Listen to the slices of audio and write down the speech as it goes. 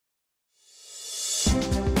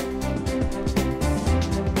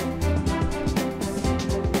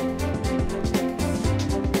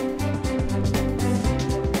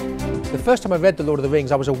first time I read The Lord of the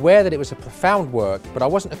Rings, I was aware that it was a profound work, but I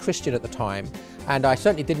wasn't a Christian at the time, and I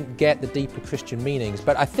certainly didn't get the deeper Christian meanings.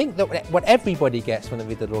 But I think that what everybody gets when they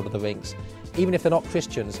read The Lord of the Rings, even if they're not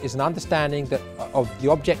Christians, is an understanding of the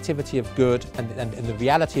objectivity of good and the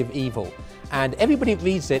reality of evil. And everybody who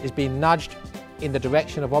reads it is being nudged in the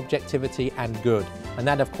direction of objectivity and good. And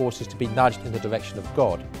that, of course, is to be nudged in the direction of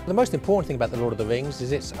God. The most important thing about The Lord of the Rings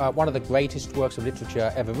is it's one of the greatest works of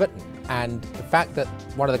literature ever written. And the fact that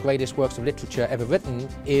one of the greatest works of literature ever written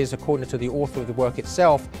is, according to the author of the work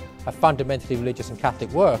itself, a fundamentally religious and Catholic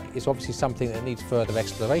work is obviously something that needs further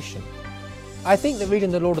exploration. I think that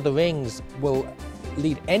reading The Lord of the Rings will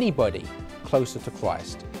lead anybody closer to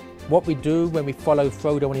Christ. What we do when we follow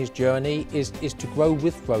Frodo on his journey is to grow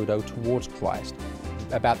with Frodo towards Christ,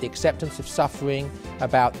 about the acceptance of suffering,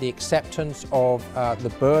 about the acceptance of the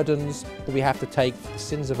burdens that we have to take for the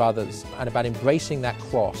sins of others, and about embracing that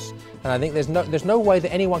cross. And I think there's no way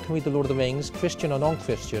that anyone can read The Lord of the Rings, Christian or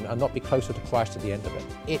non-Christian, and not be closer to Christ at the end of it.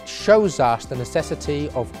 It shows us the necessity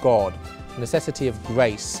of God, the necessity of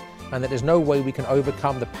grace, and that there's no way we can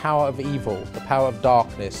overcome the power of evil, the power of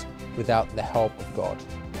darkness, without the help of God.